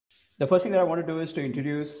The first thing that I want to do is to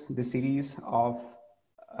introduce the series of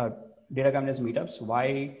data governance meetups,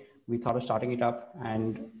 why we thought of starting it up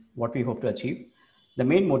and what we hope to achieve. The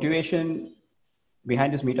main motivation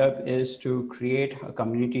behind this meetup is to create a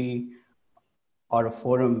community or a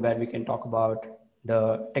forum where we can talk about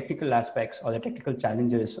the technical aspects or the technical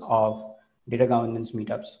challenges of data governance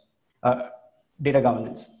meetups, data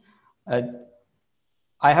governance.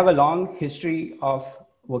 I have a long history of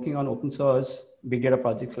working on open source big data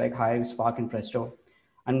projects like Hive, Spark, and Presto.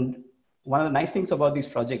 And one of the nice things about these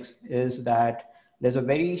projects is that there's a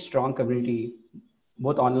very strong community,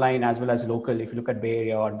 both online as well as local, if you look at Bay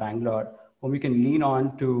Area or Bangalore, whom we can lean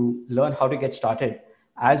on to learn how to get started,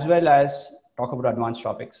 as well as talk about advanced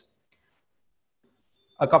topics.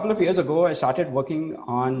 A couple of years ago, I started working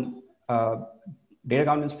on data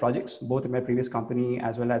governance projects, both in my previous company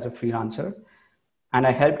as well as a freelancer. And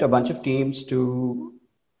I helped a bunch of teams to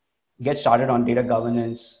get started on data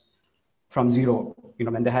governance from zero,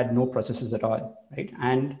 when they had no processes at all, right?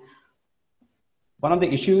 And one of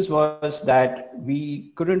the issues was that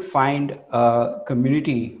we couldn't find a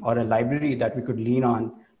community or a library that we could lean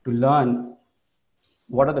on to learn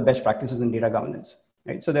what are the best practices in data governance,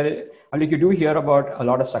 right? So you do hear about a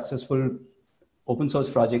lot of successful open source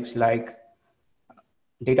projects like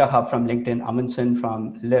Data Hub from LinkedIn, Amundsen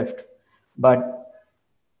from Lyft, but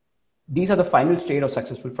these are the final state of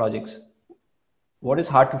successful projects. What is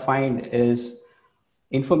hard to find is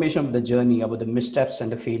information of the journey, about the missteps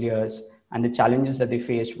and the failures and the challenges that they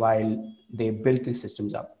faced while they built these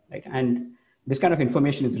systems up, right? And this kind of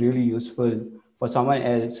information is really useful for someone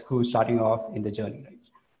else who's starting off in the journey, right?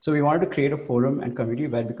 So we wanted to create a forum and community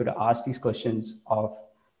where we could ask these questions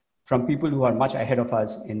from people who are much ahead of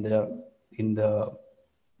us in the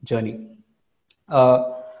journey.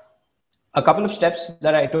 A couple of steps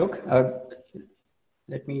that I took.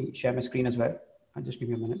 Let me share my screen as well. Just give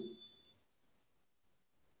me a minute.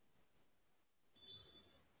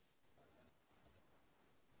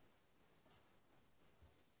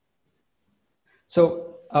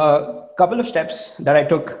 So a couple of steps that I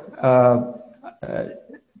took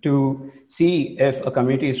to see if a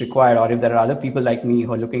community is required or if there are other people like me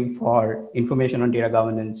who are looking for information on data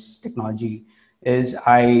governance technology is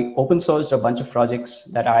I open sourced a bunch of projects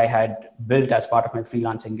that I had built as part of my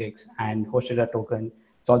freelancing gigs and hosted a token.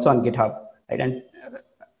 It's also on GitHub, right?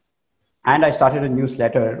 And I started a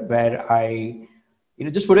newsletter where I,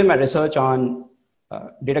 just put in my research on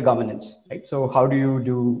data governance, right? So how do you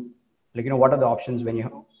do, what are the options when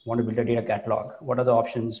you want to build a data catalog? What are the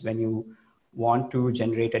options when you want to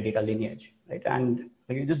generate a data lineage, right? And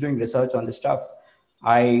just doing research on this stuff,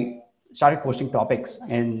 I started posting topics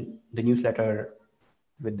in the newsletter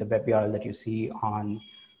with the web URL that you see on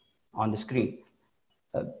the screen.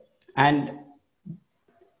 And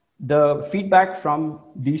the feedback from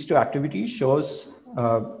these two activities shows,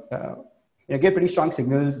 get pretty strong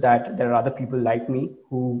signals that there are other people like me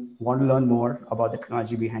who want to learn more about the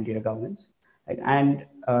technology behind data governance. Right? And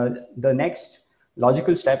the next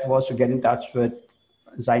logical step was to get in touch with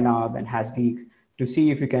Zainab and Hasgeek to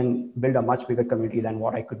see if we can build a much bigger community than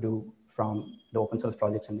what I could do from the open source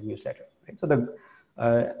projects in the newsletter. Right? So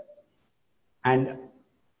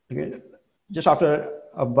just after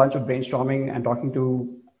a bunch of brainstorming and talking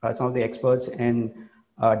to some of the experts in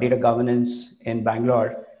data governance in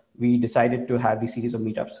Bangalore, we decided to have these series of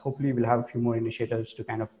meetups. Hopefully we'll have a few more initiatives to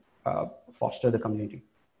kind of foster the community.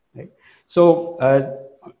 Right? So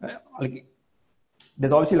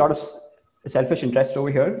there's obviously a lot of selfish interest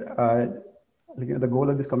over here. The goal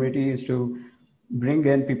of this community is to bring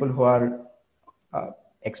in people who are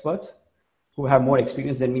experts, who have more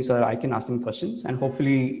experience than me, so that I can ask them questions, and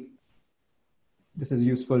hopefully this is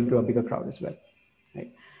useful to a bigger crowd as well.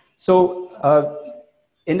 Right? So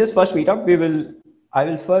in this first meetup, I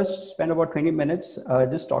will first spend about 20 minutes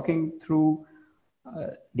just talking through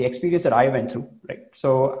the experience that I went through. Right?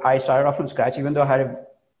 So I started off from scratch, even though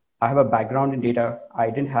I have a background in data.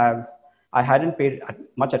 I hadn't paid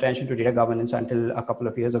much attention to data governance until a couple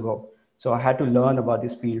of years ago. So I had to learn about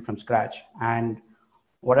this field from scratch. And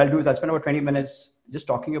what I'll do is I'll spend about 20 minutes just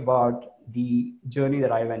talking about the journey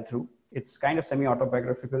that I went through. It's kind of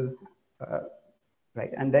semi-autobiographical,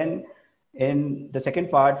 right? And then in the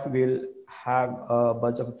second part, we'll have a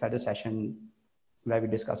birds of a feather session where we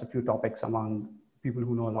discuss a few topics among people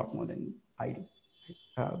who know a lot more than I do.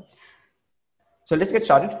 So let's get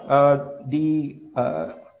started.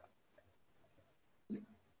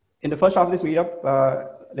 In the first half of this meetup,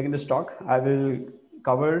 like in this talk, I will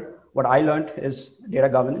cover what I learned is data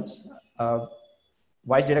governance.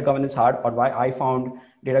 Why is data governance hard, or why I found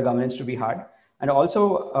data governance to be hard, and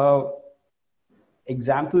also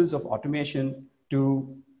examples of automation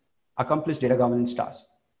to accomplish data governance tasks,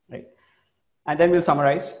 right? And then we'll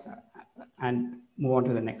summarize and move on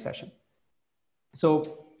to the next session.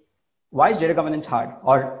 So why is data governance hard,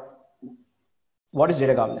 or what is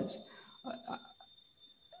data governance?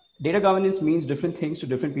 Data governance means different things to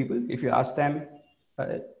different people. If you ask them,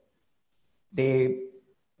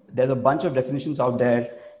 there's a bunch of definitions out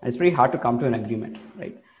there, and it's pretty hard to come to an agreement,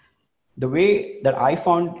 right? The way that I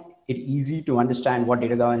found it easy to understand what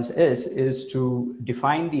data governance is to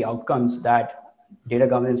define the outcomes that data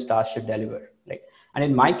governance tasks should deliver, right? And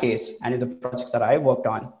in my case, and in the projects that I worked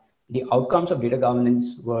on, the outcomes of data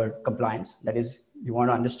governance were compliance. That is, you want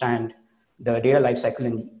to understand the data lifecycle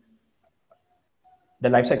and the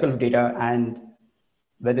lifecycle of data, and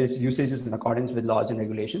whether its usage is in accordance with laws and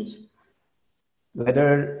regulations,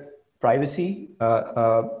 whether privacy,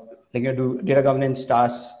 do data governance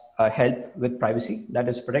tasks help with privacy, that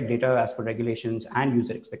is protect data as per regulations and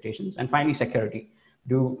user expectations. And finally, security.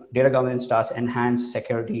 Do data governance tasks enhance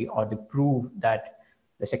security, or they prove that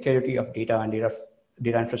the security of data and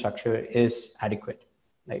data infrastructure is adequate,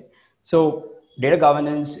 right? So data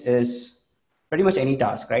governance is pretty much any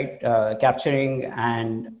task, right? Capturing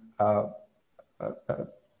and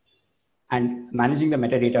managing the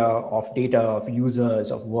metadata of data, of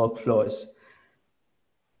users, of workflows,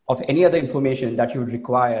 of any other information that you would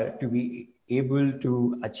require to be able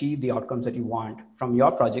to achieve the outcomes that you want from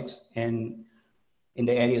your projects in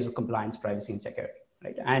the areas of compliance, privacy, and security,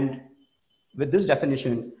 right? And with this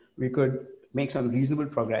definition, we could make some reasonable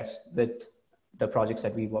progress with the projects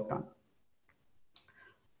that we worked on.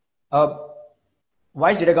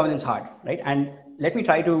 Why is data governance hard, right? And let me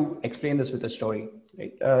try to explain this with a story,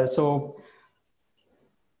 right? There's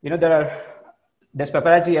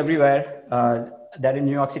paparazzi everywhere. They're in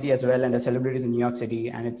New York City as well, and there's celebrities in New York City,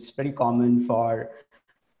 and it's pretty common for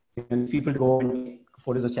people to go and take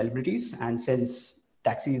photos of celebrities. And since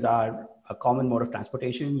taxis are a common mode of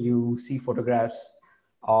transportation, you see photographs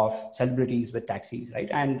of celebrities with taxis, right?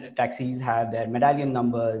 And taxis have their medallion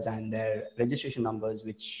numbers and their registration numbers,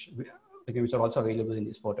 which are also available in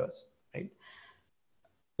these photos, right?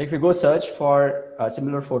 If you go search for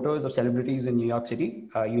similar photos of celebrities in New York City,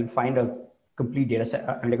 you'll find a complete data set,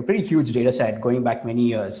 like a pretty huge data set going back many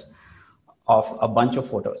years of a bunch of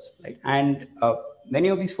photos, right? And many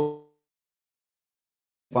of these phones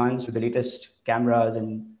with the latest cameras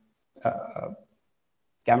and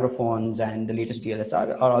camera phones and the latest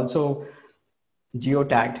DSLR are also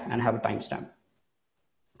geotagged and have a timestamp.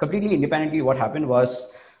 Completely independently, what happened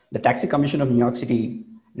was the Taxi Commission of New York City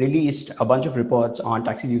released a bunch of reports on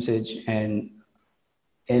taxi usage in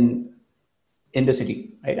the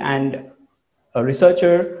city, right? And a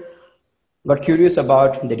researcher got curious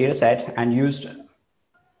about the data set and used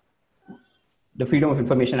the Freedom of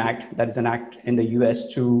Information Act, that is an act in the US,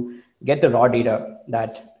 to get the raw data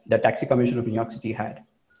that the Taxi Commission of New York City had.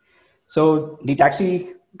 So the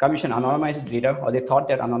Taxi Commission anonymized the data, or they thought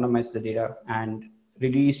they anonymized the data, and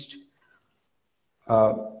released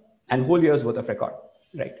an whole year's worth of record,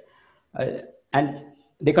 right? And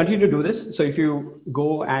they continue to do this. So if you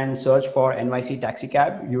go and search for NYC taxi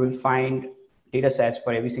cab, you will find data sets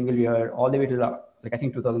for every single year, all the way to I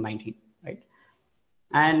think 2019, right?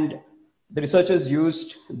 And the researchers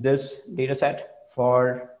used this data set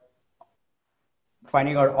for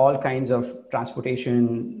finding out all kinds of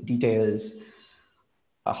transportation details,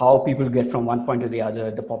 how people get from one point to the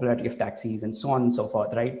other, the popularity of taxis, and so on and so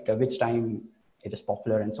forth, right? Which time it is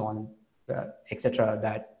popular, and so on, etc.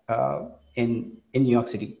 That in New York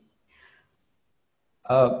City.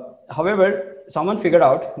 However, someone figured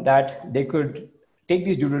out that they could take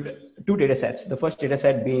these two data sets. The first data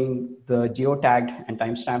set being the geotagged and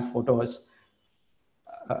timestamped photos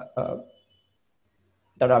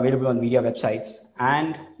that are available on media websites,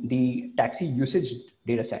 and the taxi usage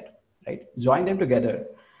data set, right? Join them together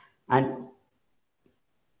and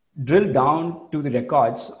drill down to the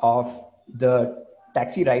records of the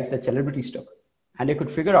taxi rides that celebrities took. And they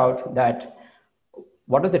could figure out that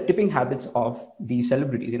what was the tipping habits of these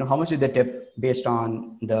celebrities? How much did they tip based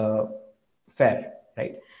on the fare,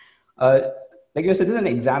 right? So this is an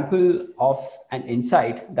example of an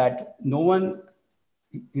insight that no one,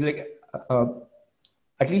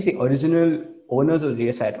 at least the original owners of the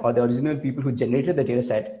data set, or the original people who generated the data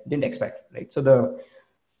set, didn't expect, right? So the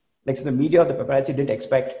media or the paparazzi didn't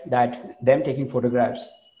expect that them taking photographs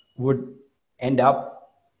would end up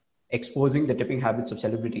exposing the tipping habits of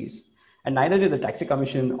celebrities. And neither did the Taxi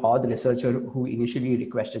Commission or the researcher who initially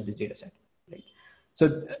requested this data set, right?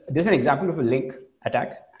 So there's an example of a link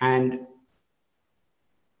attack, and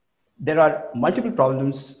there are multiple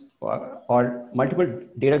problems or multiple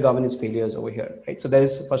data governance failures over here, right? So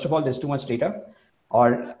first of all, there's too much data.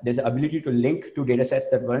 or there's the ability to link two data sets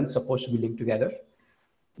that weren't supposed to be linked together.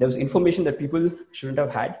 There was information that people shouldn't have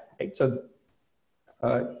had, right? So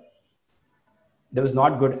there was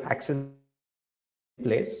not good access in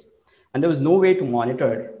place, and there was no way to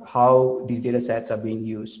monitor how these data sets are being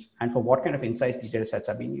used and for what kind of insights these data sets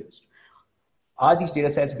are being used. Are these data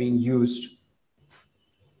sets being used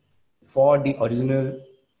for the original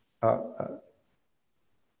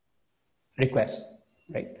request,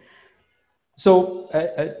 right? So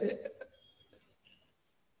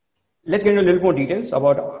let's get into a little more details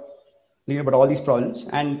about all these problems,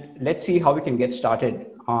 and let's see how we can get started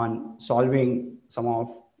on solving some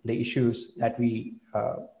of the issues that we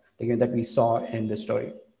saw in the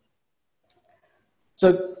story.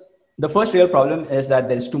 So the first real problem is that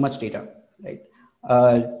there is too much data, right?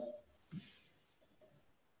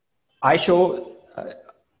 I show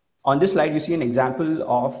on this slide, you see an example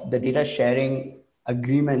of the data sharing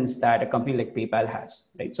agreements that a company like PayPal has,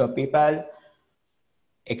 right? So PayPal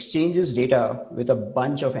exchanges data with a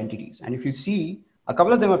bunch of entities. And if you see, a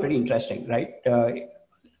couple of them are pretty interesting, right?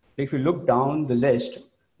 If you look down the list,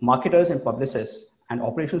 marketers and publicists and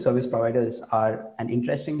operational service providers are an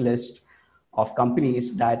interesting list of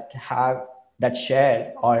companies that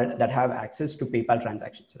share or that have access to PayPal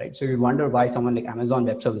transactions, right? So you wonder why someone like Amazon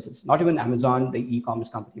Web Services, not even Amazon, the e-commerce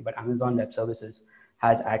company, but Amazon Web Services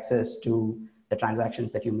has access to the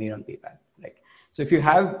transactions that you made on PayPal, right? So if you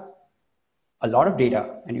have a lot of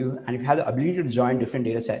data and if you have the ability to join different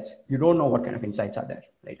data sets, you don't know what kind of insights are there,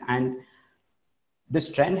 right? And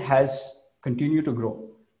this trend has continued to grow.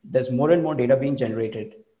 There's more and more data being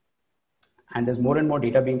generated, and there's more and more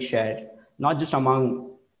data being shared, not just among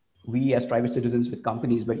we as private citizens with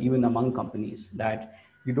companies, but even among companies, that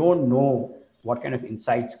you don't know what kind of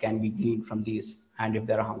insights can be gleaned from these and if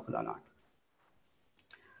they're harmful or not.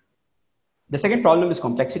 The second problem is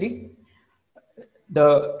complexity.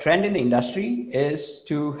 The trend in the industry is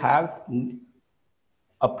to have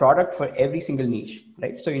a product for every single niche,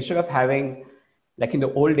 right? So instead of having, like in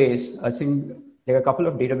the old days, there are a couple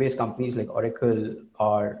of database companies like Oracle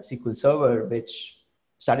or SQL Server, which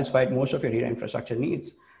satisfied most of your data infrastructure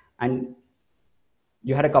needs. And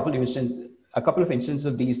you had a couple of instances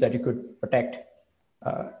of these that you could protect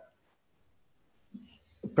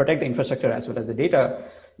the infrastructure as well as the data.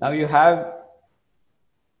 Now you have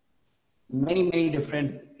many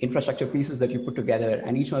different infrastructure pieces that you put together,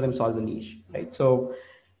 and each one of them solves a niche, right? So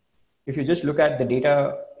if you just look at the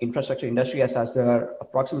data infrastructure industry as such, there are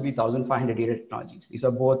approximately 1,500 data technologies. These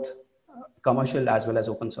are both commercial as well as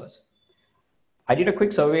open source. I did a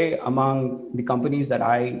quick survey among the companies that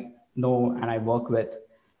I know and I work with,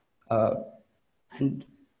 and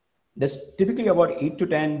there's typically about 8 to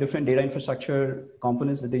 10 different data infrastructure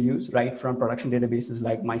components that they use, right from production databases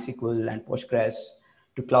like MySQL and Postgres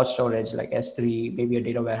to cloud storage like S3, maybe a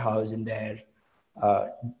data warehouse in there,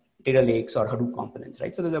 data lakes or Hadoop components,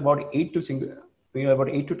 right? So there's about 8 to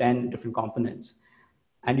 10 different components,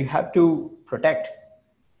 and you have to protect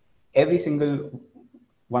every single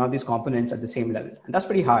one of these components at the same level. And that's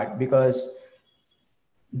pretty hard because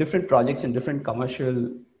different projects and different commercial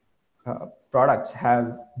products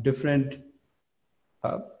have different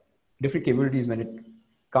capabilities when it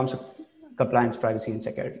comes to compliance, privacy, and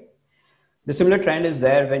security. The similar trend is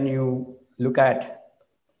there when you look at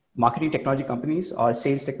marketing technology companies or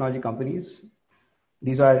sales technology companies.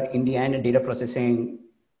 These are in the end data processing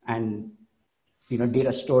and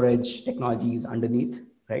data storage technologies underneath,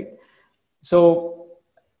 right? So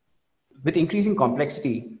with increasing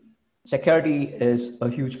complexity, security is a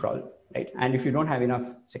huge problem, right? And if you don't have enough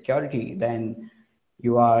security, then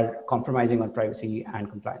you are compromising on privacy and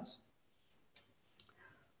compliance.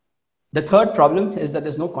 The third problem is that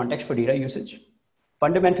there's no context for data usage.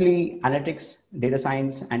 Fundamentally, analytics, data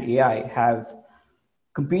science, and AI have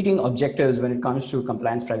competing objectives when it comes to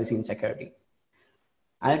compliance, privacy, and security.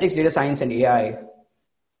 Analytics, data science, and AI,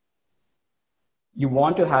 you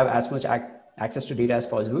want to have as much access to data as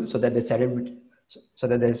possible so that there's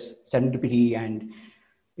serendipity and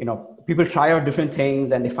people try out different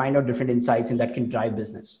things and they find out different insights, and that can drive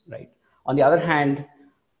business, right? On the other hand,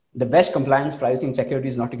 the best compliance, privacy, and security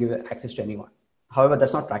is not to give access to anyone. However,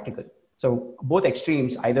 that's not practical. So both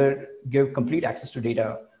extremes, either give complete access to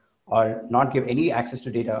data or not give any access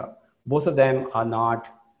to data, both of them are not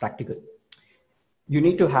practical. You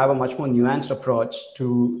need to have a much more nuanced approach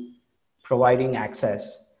to providing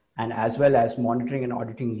access and as well as monitoring and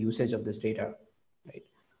auditing usage of this data, right?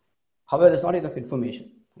 However, there's not enough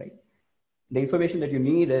information, right? The information that you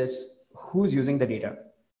need is who's using the data,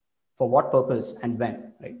 for what purpose, and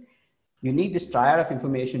when, right? You need this triad of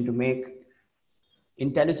information to make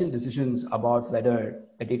intelligent decisions about whether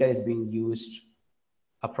the data is being used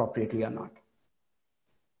appropriately or not.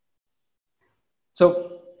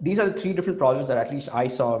 So these are the three different problems that at least I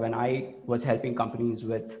saw when I was helping companies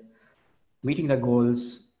with meeting their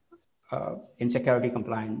goals in security,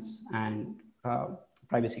 compliance, and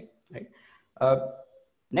privacy. Right.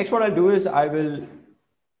 Next, what I'll do is I will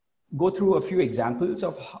go through a few examples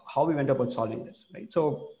of how we went about solving this. Right.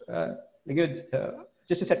 So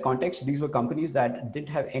just to set context, these were companies that didn't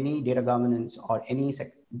have any data governance or any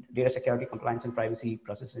data security, compliance, and privacy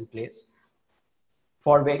processes in place.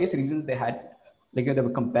 For various reasons, they were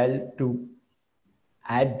compelled to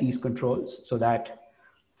add these controls so that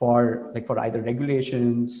for either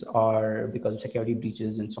regulations or because of security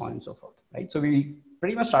breaches and so on and so forth, right? So we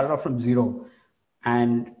pretty much started off from zero,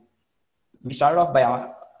 and we started off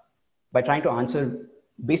by trying to answer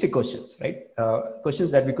basic questions, right?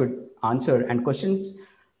 Questions that we could answer and questions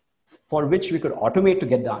for which we could automate to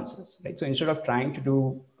get the answers, right? So instead of trying to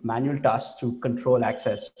do manual tasks to control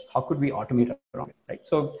access, how could we automate around it, right?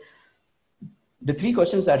 So the three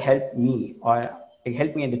questions that helped me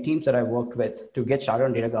and the teams that I worked with to get started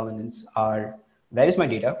on data governance are: where is my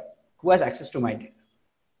data? Who has access to my data?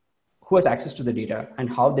 Who has access to the data, and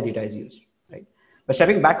how the data is used, right? But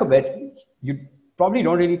stepping back a bit, you probably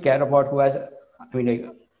don't really care about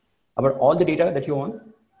about all the data that you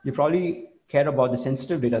own. You probably care about the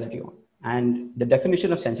sensitive data that you own. And the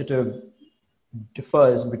definition of sensitive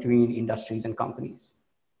differs between industries and companies,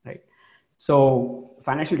 right? So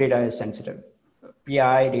financial data is sensitive.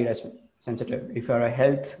 PI data is sensitive. If you're a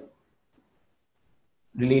health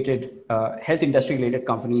industry related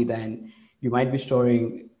company, then you might be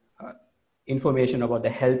storing information about the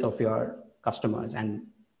health of your customers, and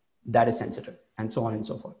that is sensitive, and so on and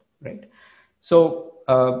so forth, right? So,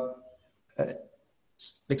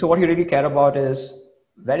 so what you really care about is: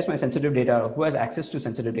 where is my sensitive data? Who has access to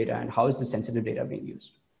sensitive data, and how is the sensitive data being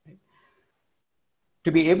used? Right?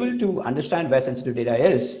 To be able to understand where sensitive data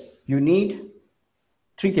is, you need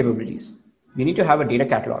three capabilities. You need to have a data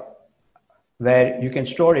catalog where you can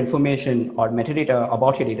store information or metadata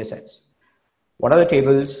about your data sets. What are the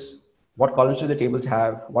tables? What columns do the tables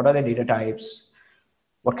have? What are the data types?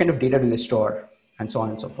 What kind of data do they store? And so on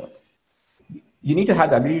and so forth. You need to have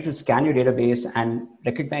the ability to scan your database and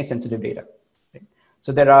recognize sensitive data. Right?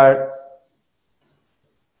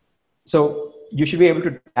 So you should be able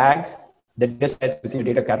to tag the data sets within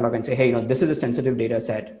your data catalog and say, hey, this is a sensitive data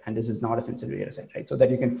set and this is not a sensitive data set, right? So that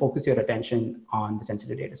you can focus your attention on the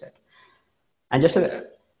sensitive data set. And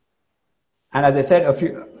and as I said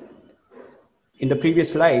in the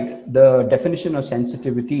previous slide, the definition of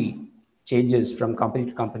sensitivity changes from company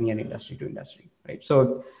to company and industry to industry, right?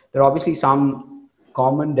 So there are obviously some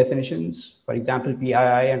common definitions, for example, PII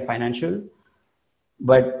and financial,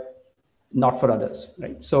 but not for others,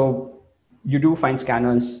 right? So you do find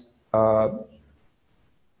scanners for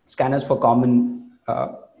common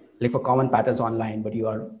patterns online, but you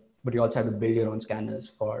also have to build your own scanners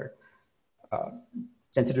for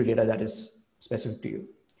sensitive data that is specific to you.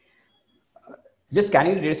 Just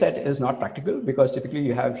scanning the data set is not practical because typically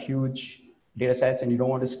you have huge data sets and you don't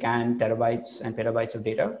want to scan terabytes and petabytes of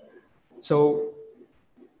data. So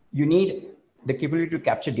you need the capability to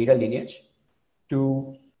capture data lineage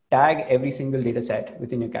to tag every single data set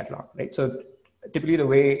within your catalog, right? So typically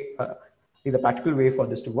the practical way for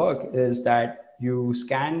this to work is that you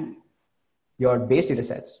scan your base data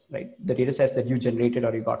sets, right? The data sets that you generated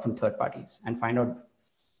or you got from third parties, and find out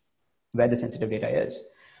where the sensitive data is.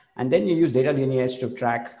 And then you use data lineage to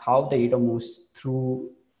track how the data moves through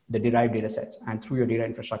the derived data sets and through your data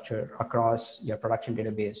infrastructure across your production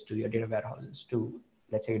database to your data warehouses to,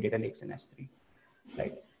 let's say, your data lakes in S3,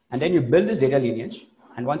 right? And then you build this data lineage.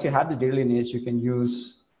 And once you have this data lineage, you can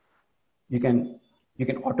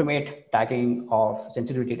automate tagging of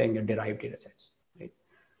sensitive data in your derived data sets, right?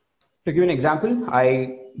 To give you an example,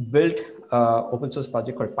 I built an open source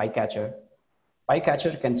project called PIICatcher.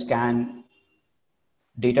 PIICatcher can scan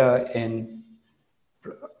data in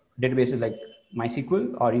databases like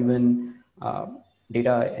MySQL or even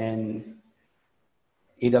data in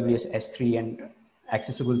AWS S3 and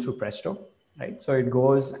accessible through Presto, right? So it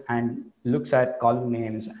goes and looks at column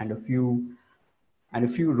names and a few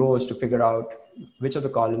rows to figure out which of the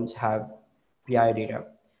columns have PI data,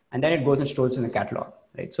 and then it goes and stores in the catalog,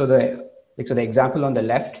 right? So the example on the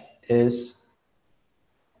left is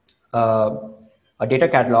a data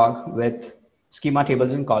catalog with schema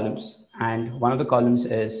tables and columns, and one of the columns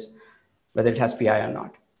is whether it has PI or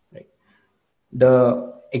not, right?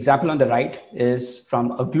 The example on the right is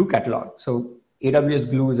from a Glue catalog. So AWS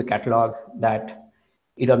Glue is a catalog that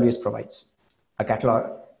AWS provides, a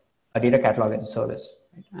data catalog as a service.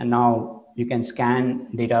 Right? And now you can scan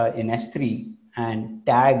data in S3 and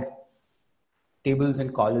tag tables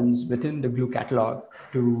and columns within the Glue catalog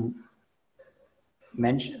to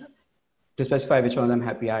mention, to specify which one of them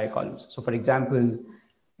have PII columns. So for example,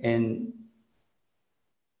 in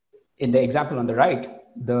the example on the right,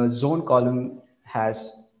 the zone column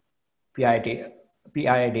has PII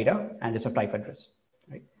data and it's a type address,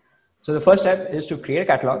 right? So the first step is to create a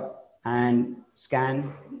catalog and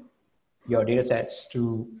scan your data sets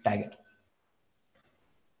to tag it.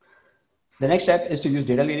 The next step is to use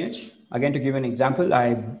data lineage. Again, to give an example,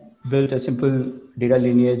 I built a simple data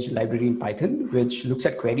lineage library in Python, which looks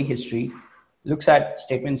at query history, looks at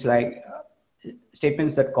statements like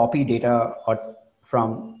statements that copy data or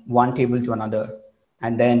from one table to another,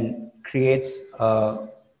 and then creates a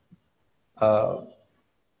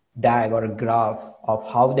DAG or a graph of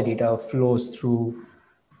how the data flows through,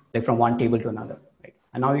 like from one table to another. Right?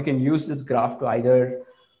 And now you can use this graph to either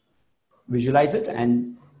visualize it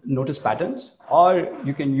and notice patterns, or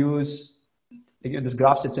you can use, like, this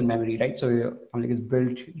graph sits in memory, right? So it's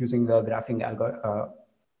built using the graphing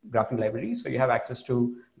library. So you have access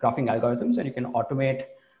to graphing algorithms, and you can automate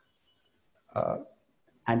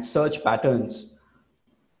and search patterns,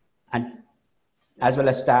 and as well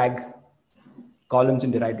as tag columns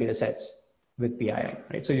in derived data sets with PII,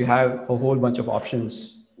 right? So you have a whole bunch of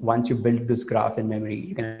options. Once you build this graph in memory,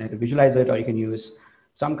 you can either visualize it, or you can use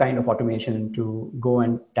some kind of automation to go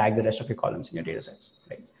and tag the rest of your columns in your data sets,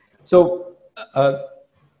 right? So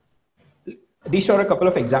these are a couple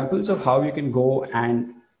of examples of how you can go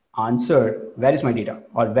and answer where is my data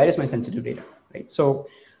or where is my sensitive data, right? So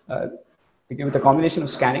with a combination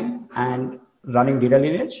of scanning and running data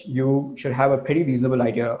lineage, you should have a pretty reasonable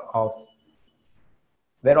idea of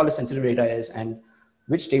where all the sensitive data is and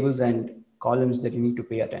which tables and columns that you need to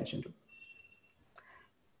pay attention to.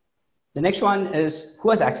 The next one is who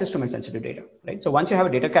has access to my sensitive data, right? So once you have a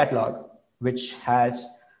data catalog, which has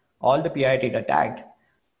all the PII data tagged,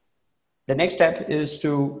 the next step is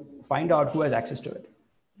to find out who has access to it.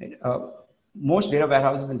 Right? Most data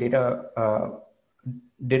warehouses and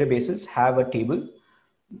databases have a table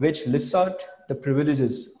which lists out the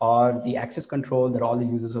privileges or the access control that all the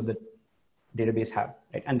users of the database have,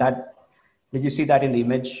 right? And that, like, you see that in the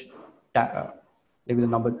image, it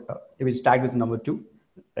was tagged with number 2,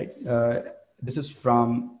 right? This is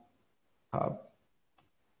from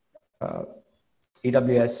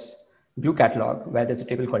AWS Glue Catalog, where there's a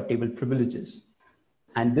table called table privileges.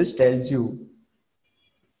 And this tells you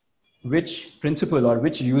which principal or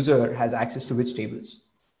which user has access to which tables.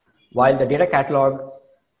 While the data catalog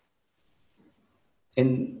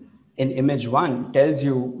in image 1 tells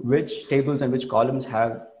you which tables and which columns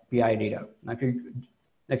have PI data. Now,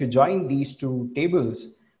 if you join these two tables,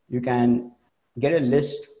 you can get a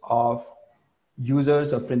list of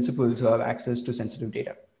users or principals who have access to sensitive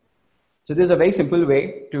data. So there's a very simple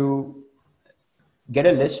way to get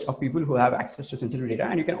a list of people who have access to sensitive data,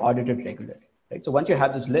 and you can audit it regularly, right? So once you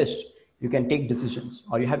have this list, you can take decisions,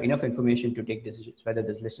 or you have enough information to take decisions, whether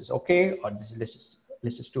this list is okay, or this list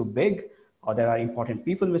is too big, or there are important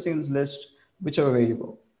people missing in this list, whichever way you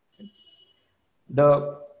go.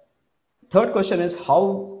 The third question is,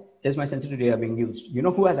 how is my sensitive data being used? You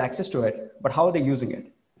know who has access to it, but how are they using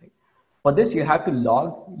it? Right? For this, you have to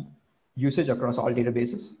log usage across all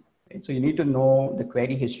databases. Right? So you need to know the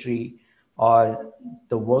query history or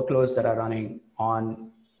the workloads that are running on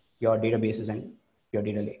your databases and your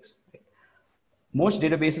data lakes. Right? Most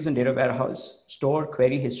databases and data warehouse store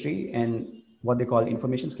query history in what they call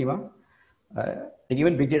information schema. And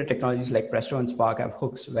even big data technologies like Presto and Spark have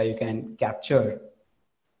hooks where you can capture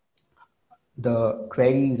the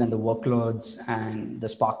queries and the workloads and the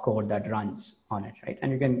Spark code that runs on it, right?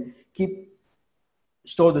 And you can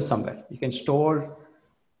store this somewhere. You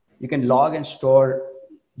can log and store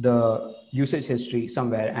the usage history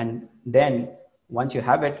somewhere. And then once you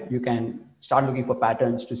have it, you can start looking for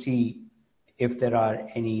patterns to see if there are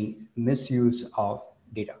any misuse of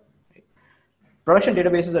data. Production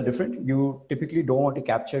databases are different. You typically don't want to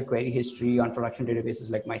capture query history on production databases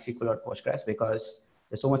like MySQL or Postgres, because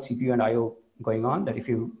there's so much CPU and IO going on that if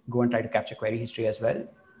you go and try to capture query history as well,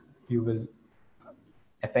 you will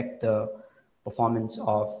affect the performance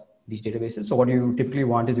of these databases. So what you typically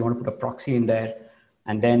want is you want to put a proxy in there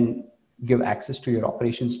and then give access to your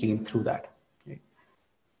operations team through that. Okay.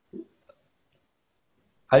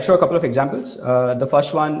 I'll show a couple of examples. The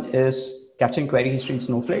first one is capturing query history in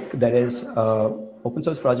Snowflake. There is an open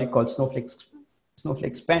source project called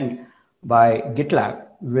Snowflake Spend by GitLab,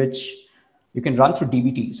 which you can run through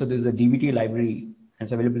dbt. So there's a dbt library, and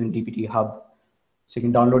it's available in dbt hub. So you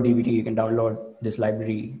can download dbt, you can download this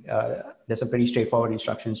library. There's some pretty straightforward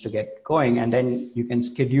instructions to get going, and then you can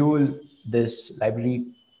schedule this library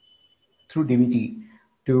through DBT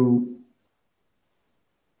to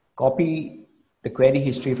copy the query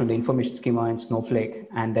history from the information schema in Snowflake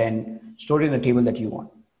and then store it in a table that you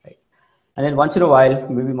want, right? And then once in a while,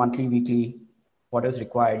 maybe monthly, weekly, what is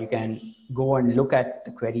required, you can go and look at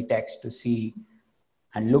the query text to see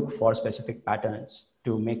and look for specific patterns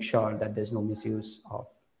to make sure that there's no misuse of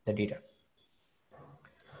the data.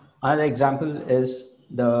 Another example is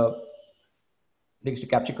to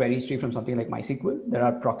capture query history from something like MySQL. There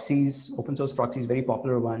are proxies, open source proxies, very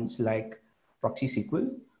popular ones like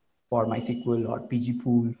ProxySQL for MySQL or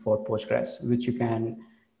pgPool for Postgres, which you can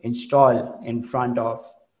install in front of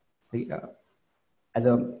the, as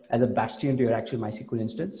a bastion to your actual MySQL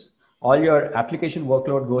instance. All your application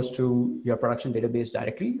workload goes to your production database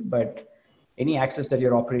directly, but any access that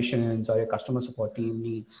your operations or your customer support team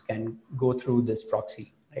needs can go through this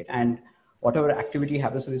proxy, right? And whatever activity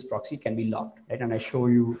happens to this proxy can be logged, right? And I show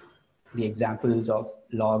you the examples of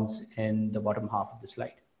logs in the bottom half of the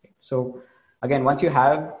slide. Okay? So again, once you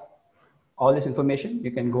have all this information,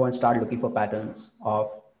 you can go and start looking for patterns of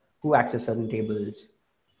who accessed certain tables,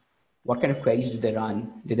 what kind of queries did they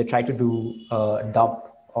run? Did they try to do a dump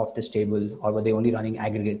of this table, or were they only running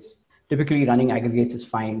aggregates? Typically, running aggregates is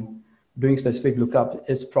fine. Doing specific lookup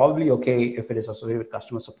is probably okay if it is associated with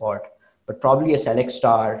customer support, but probably a select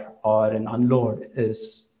star or an unload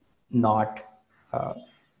is not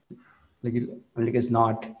is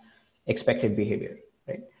not expected behavior,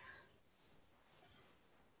 right?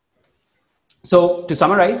 So to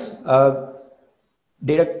summarize,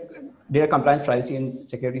 data compliance, privacy, and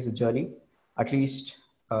security is a journey. At least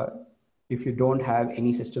if you don't have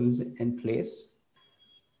any systems in place,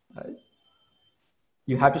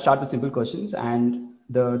 you have to start with simple questions. And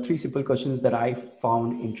the 3 simple questions that I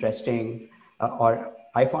found interesting or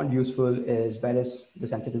I found useful is, where is the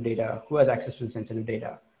sensitive data? Who has access to the sensitive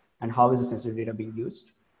data? And how is the sensitive data being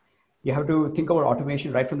used? You have to think about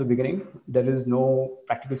automation right from the beginning. There is no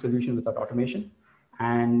practical solution without automation.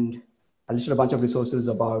 And I listed a bunch of resources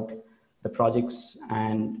about the projects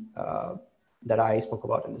and that I spoke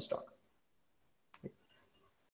about in this talk.